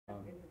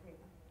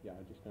Yeah,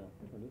 I just kind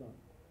of turned it on.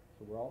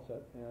 So we're all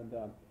set. And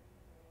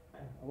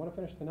I want to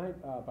finish tonight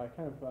by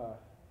kind of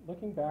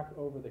looking back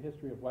over the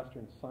history of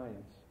Western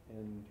science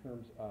in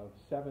terms of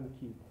 7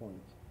 key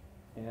points.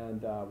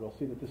 And we'll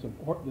see that this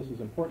is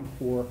important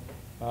for,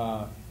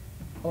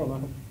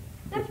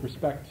 with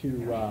respect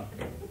to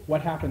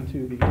what happened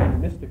to the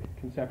animistic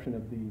conception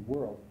of the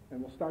world.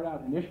 And we'll start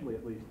out initially,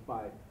 at least,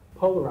 by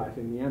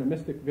polarizing the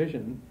animistic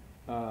vision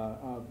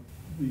of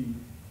the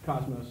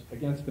cosmos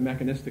against the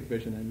mechanistic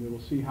vision, and we will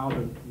see how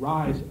the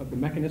rise of the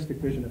mechanistic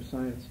vision of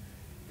science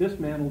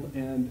dismantled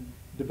and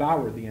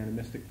devoured the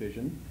animistic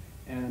vision,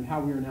 and how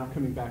we are now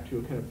coming back to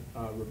a kind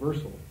of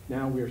reversal.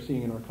 Now we are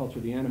seeing in our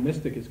culture the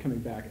animistic is coming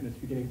back, and it's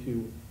beginning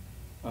to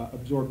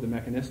absorb the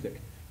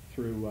mechanistic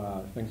through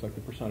things like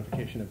the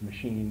personification of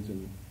machines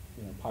and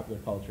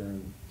popular culture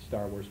and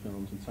Star Wars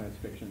films and science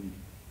fiction,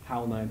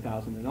 HAL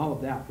 9000, and all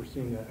of that. We're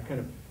seeing a kind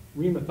of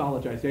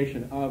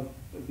remythologization of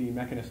the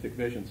mechanistic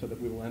vision, so that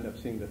we will end up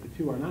seeing that the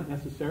two are not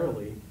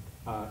necessarily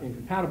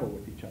incompatible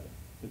with each other.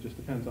 It just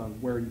depends on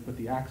where you put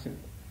the accent.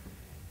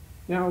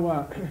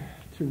 Now,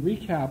 to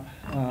recap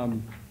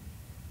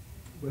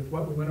with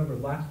what we went over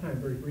last time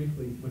very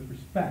briefly with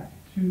respect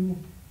to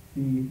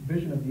the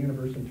vision of the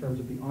universe in terms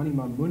of the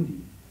Anima Mundi.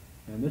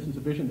 And this is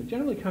a vision that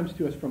generally comes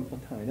to us from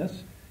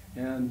Plotinus,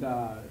 and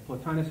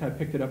Plotinus had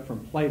picked it up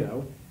from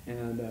Plato,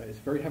 and it's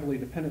very heavily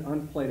dependent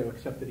on Plato,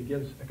 except that he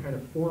gives a kind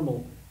of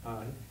formal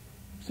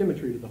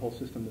symmetry to the whole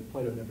system that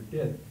Plato never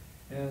did.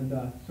 And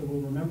so we'll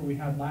remember we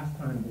had last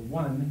time the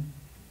one,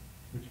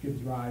 which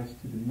gives rise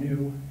to the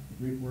new,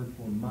 the Greek word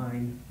for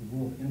mind, the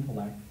world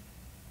intellect,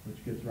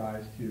 which gives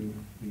rise to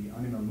the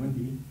Anima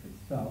Mundi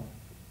itself.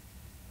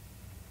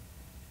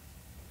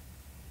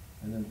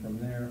 And then from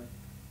there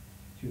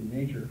to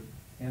nature.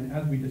 And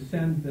as we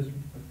descend this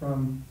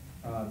from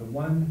the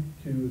one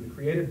to the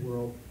created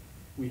world,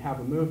 we have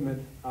a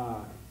movement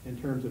in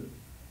terms of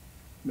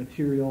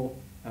material,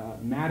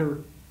 matter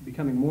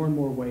becoming more and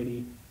more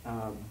weighty,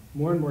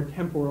 more and more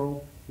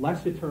temporal,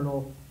 less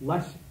eternal,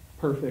 less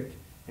perfect,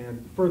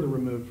 and further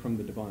removed from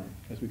the divine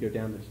as we go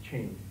down this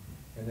chain.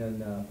 And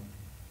then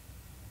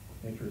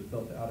nature is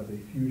built out of a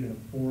fusion of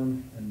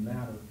form and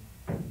matter.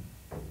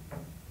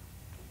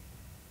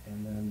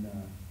 And then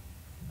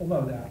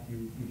below that,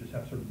 you just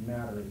have sort of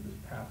matter as this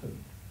passive,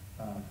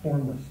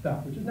 formless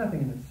stuff, which is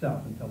nothing in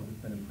itself until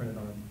it's been imprinted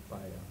on by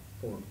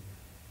form.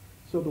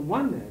 So the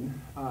one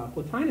then,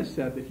 Plotinus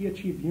said that he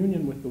achieved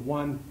union with the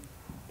one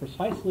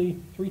precisely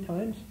 3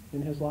 times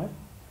in his life.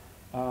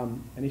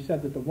 And he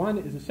said that the one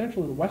is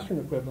essentially the Western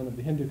equivalent of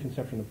the Hindu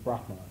conception of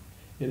Brahman.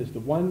 It is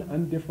the one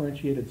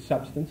undifferentiated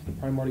substance, the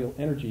primordial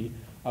energy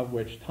of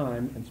which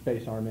time and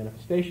space are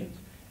manifestations.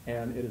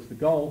 And it is the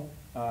goal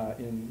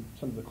in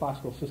some of the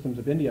classical systems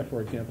of India,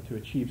 for example, to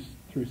achieve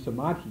through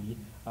samadhi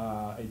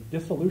a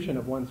dissolution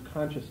of one's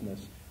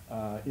consciousness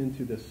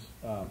into this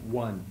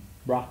one,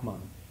 Brahman.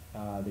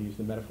 They use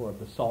the metaphor of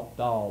the salt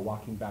doll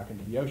walking back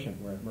into the ocean,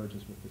 where it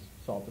merges with the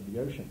salt of the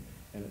ocean,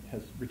 and it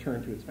has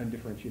returned to its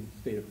undifferentiated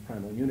state of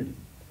primal unity.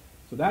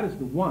 So that is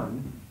the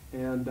one,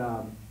 and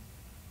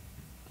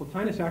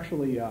Plotinus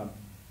actually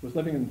was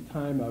living in the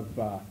time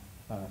of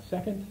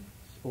 2nd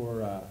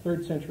or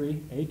 3rd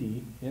century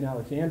A.D. in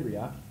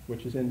Alexandria,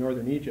 which is in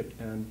northern Egypt,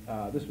 and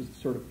this was the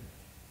sort of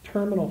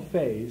terminal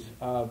phase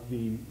of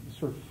the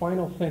sort of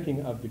final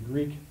thinking of the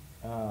Greek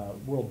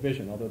world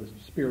vision, although the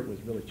spirit was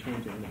really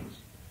changing.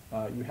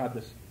 You had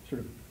this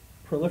sort of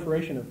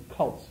proliferation of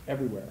cults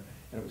everywhere,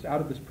 and it was out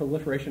of this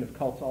proliferation of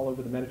cults all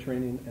over the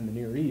Mediterranean and the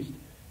Near East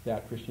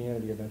that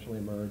Christianity eventually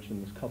emerged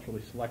and was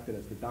culturally selected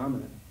as the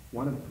dominant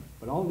one of them.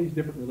 But all of these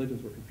different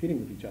religions were competing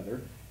with each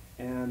other,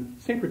 and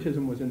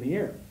syncretism was in the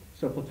air.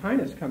 So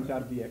Plotinus comes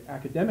out of the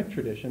academic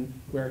tradition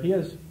where he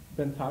has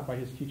been taught by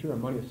his teacher,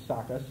 Ammonius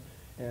Saccas,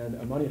 and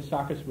Ammonius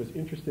Saccas was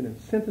interested in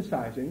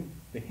synthesizing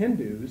the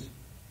Hindus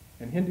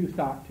and Hindu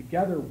thought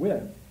together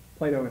with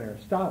Plato and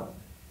Aristotle.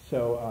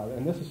 So,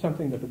 and this is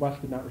something that the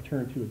West did not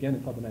return to again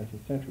until the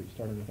 19th century,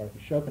 starting with Arthur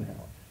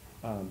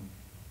Schopenhauer.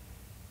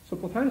 So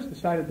Plotinus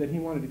decided that he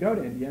wanted to go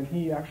to India, and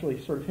he actually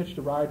sort of hitched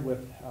a ride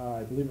with,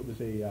 I believe it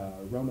was a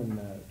Roman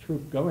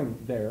troop going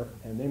there,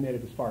 and they made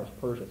it as far as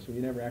Persia, so he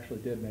never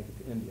actually did make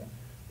it to India.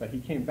 But he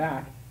came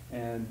back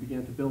and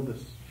began to build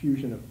this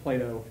fusion of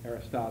Plato,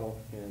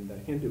 Aristotle, and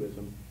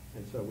Hinduism,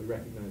 and so we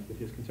recognize that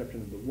his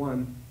conception of the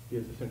one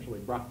is essentially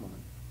Brahman.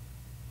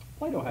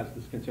 Plato has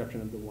this conception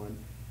of the one,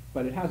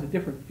 but it has a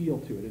different feel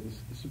to it. It is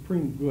the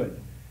supreme good,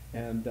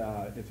 and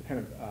it's a kind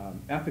of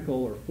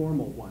ethical or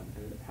formal one,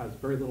 and it has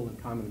very little in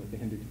common with the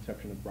Hindu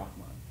conception of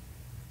Brahman.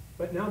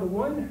 But now the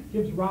one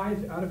gives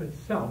rise out of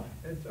itself,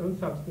 its own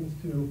substance,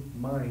 to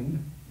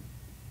mind.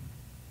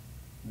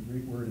 The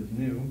Greek word is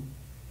new,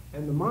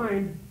 and the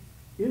mind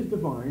is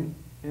divine,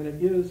 and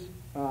it is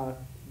the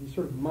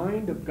sort of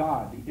mind of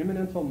God, the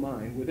immanental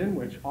mind, within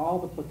which all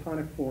the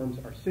Platonic forms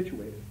are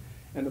situated.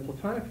 And the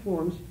Platonic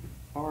forms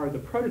are the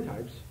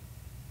prototypes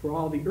for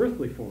all the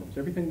earthly forms.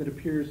 Everything that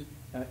appears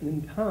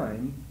in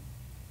time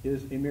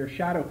is a mere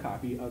shadow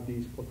copy of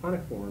these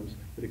Platonic forms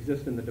that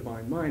exist in the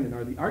divine mind and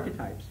are the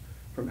archetypes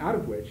from out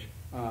of which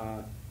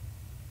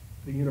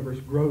the universe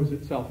grows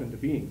itself into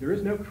being. There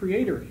is no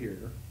creator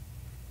here.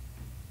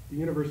 The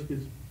universe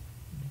is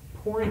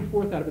pouring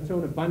forth out of its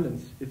own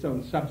abundance its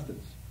own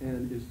substance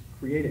and is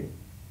creating.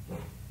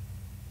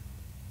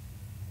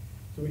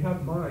 So we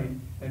have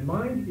mind, and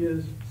mind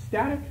is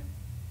static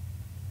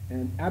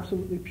and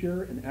absolutely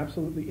pure and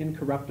absolutely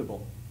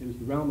incorruptible. It is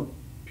the realm of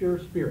pure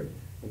spirit.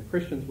 And the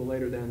Christians will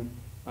later then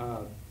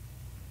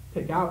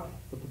take out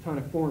the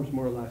Platonic forms,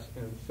 more or less,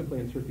 and simply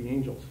insert the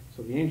angels.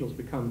 So the angels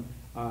become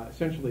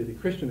essentially the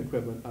Christian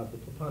equivalent of the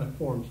Platonic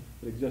forms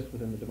that exist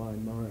within the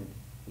divine mind.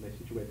 And they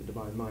situate the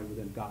divine mind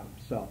within God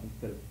himself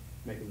instead of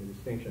making the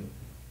distinction.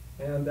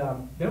 And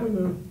then we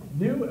move,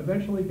 new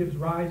eventually gives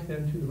rise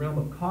then to the realm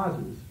of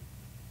causes,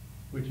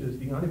 which is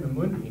the Anima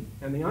Mundi.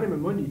 And the Anima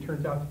Mundi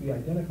turns out to be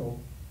identical.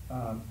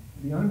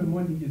 The Anima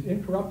Mundi is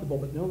incorruptible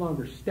but no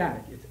longer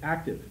static, it's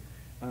active.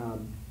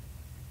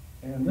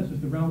 And this is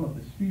the realm of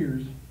the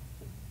spheres,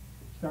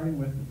 starting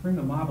with the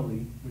prima mobile,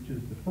 which is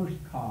the first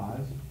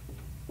cause,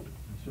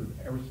 a sort of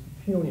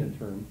Aristotelian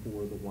term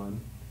for the one.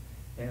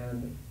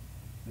 And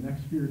the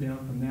next sphere down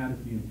from that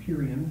is the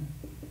Empyrean,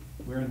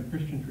 where in the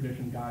Christian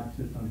tradition God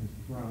sits on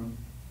his throne.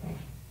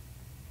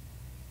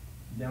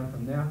 Down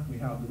from that we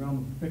have the realm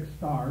of the fixed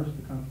stars,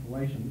 the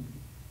constellations,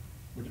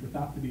 which were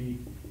thought to be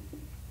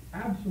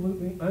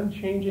absolutely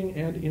unchanging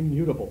and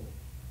immutable.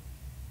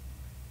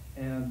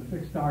 And the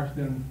fixed stars,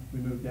 then we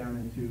move down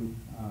into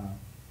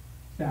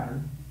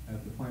Saturn as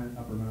the planet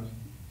uppermost.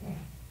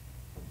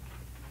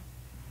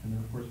 And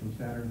then, of course, from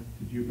Saturn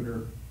to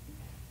Jupiter,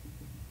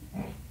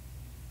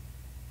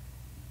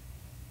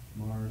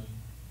 Mars,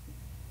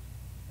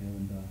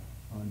 and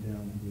on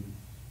down with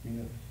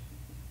Venus,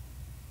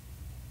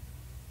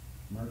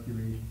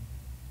 Mercury,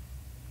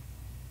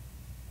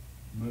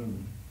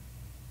 Moon.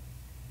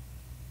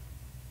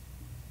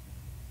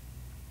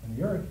 And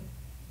the Earth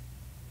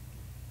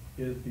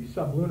is the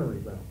sublunary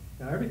realm.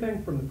 Now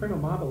everything from the prima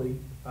mobile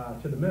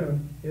to the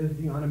moon is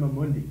the Anima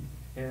Mundi.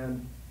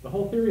 And the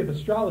whole theory of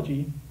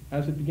astrology,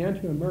 as it began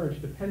to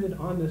emerge, depended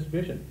on this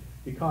vision,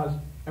 because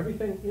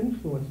everything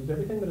influences,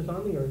 everything that is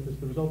on the Earth is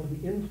the result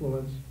of the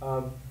influence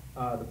of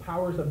the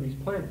powers of these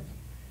planets.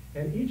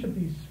 And each of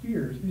these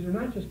spheres, these are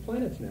not just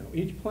planets now,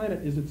 each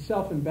planet is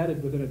itself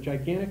embedded within a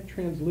gigantic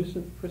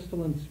translucent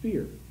crystalline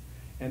sphere.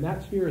 And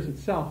that sphere is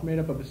itself made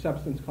up of a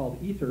substance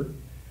called ether,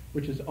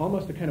 which is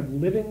almost a kind of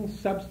living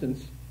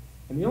substance.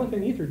 And the only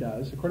thing ether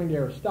does, according to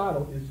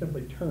Aristotle, is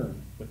simply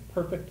turn with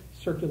perfect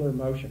circular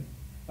motion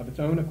of its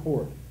own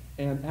accord.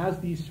 And as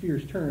these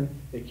spheres turn,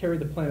 they carry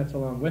the planets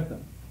along with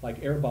them,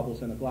 like air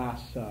bubbles in a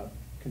glass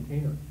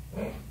container.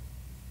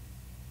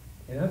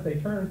 And as they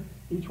turn,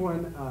 each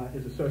one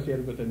is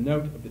associated with a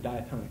note of the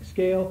diatonic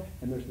scale,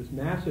 and there's this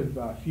massive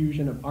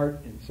fusion of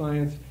art and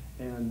science,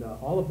 and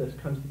all of this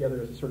comes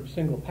together as a sort of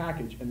single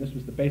package, and this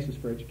was the basis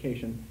for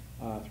education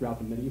throughout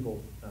the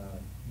medieval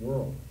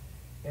world.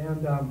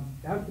 And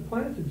as the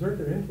planets exert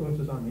their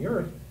influences on the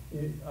Earth,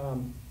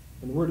 and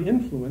the word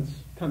influence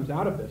comes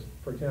out of this.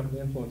 For example,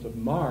 the influence of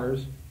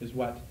Mars is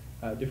what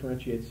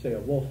differentiates, say, a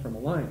wolf from a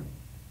lion.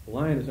 The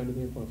lion is under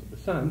the influence of the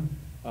sun.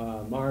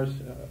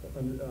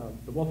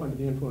 The wolf under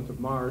the influence of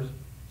Mars.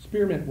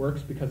 Spearmint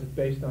works because it's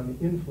based on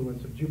the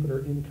influence of Jupiter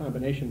in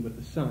combination with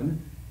the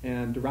sun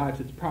and derives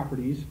its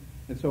properties.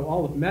 And so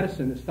all of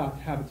medicine is thought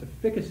to have its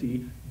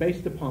efficacy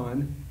based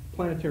upon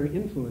planetary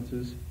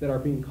influences that are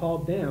being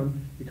called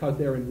down because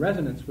they are in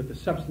resonance with the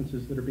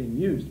substances that are being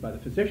used by the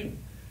physician.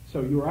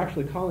 So you are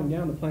actually calling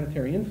down the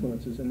planetary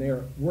influences, and they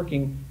are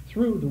working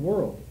through the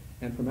world.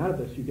 And from out of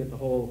this, you get the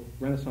whole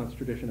Renaissance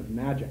tradition of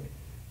magic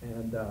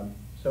and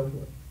so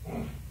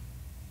forth.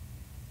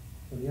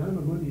 So the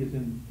Anima Mundi is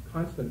in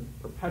constant,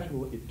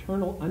 perpetual,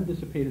 eternal,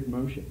 undissipated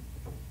motion.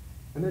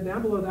 And then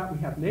down below that we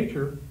have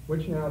nature,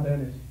 which now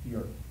then is the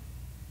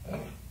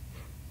Earth.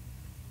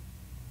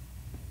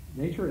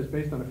 Nature is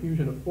based on a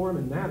fusion of form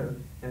and matter,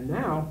 and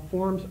now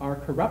forms are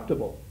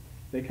corruptible.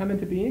 They come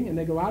into being and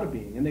they go out of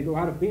being, and they go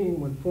out of being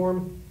when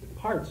form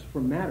departs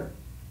from matter.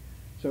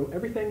 So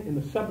everything in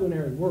the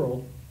sublunary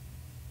world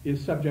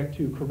is subject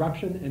to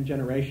corruption and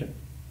generation,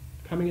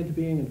 coming into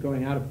being and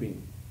going out of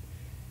being.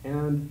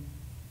 And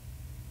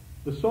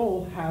the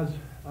soul has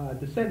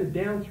descended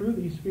down through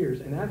these spheres,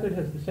 and as it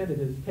has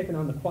descended, it has taken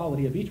on the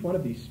quality of each one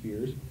of these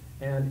spheres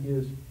and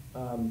is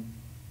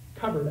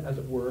covered, as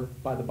it were,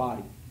 by the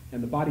body.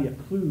 And the body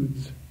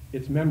occludes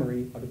its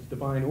memory of its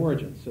divine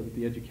origin, so that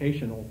the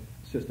educational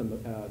system,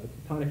 the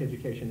Platonic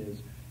education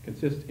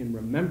consists in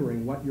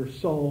remembering what your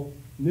soul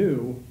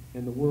knew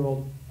in the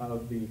world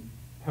of the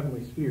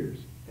heavenly spheres,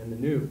 and the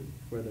new,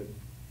 where the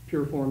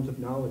pure forms of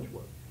knowledge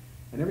were.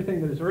 And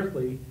everything that is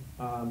earthly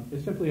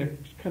is simply a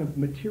kind of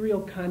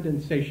material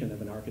condensation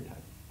of an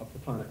archetype, a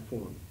Platonic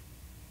form.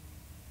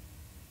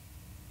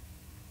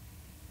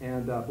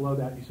 And below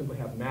that you simply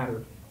have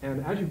matter.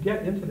 And as you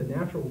get into the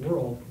natural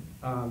world,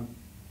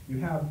 you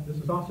have, this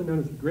is also known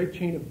as the Great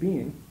Chain of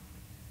Being,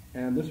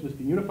 and this was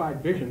the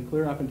unified vision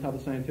clear up until the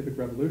scientific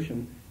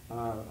revolution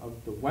of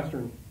the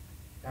Western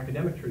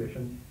academic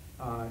tradition.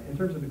 In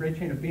terms of the Great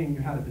Chain of Being,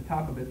 you had at the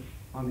top of it,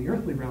 on the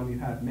earthly realm, you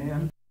had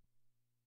man,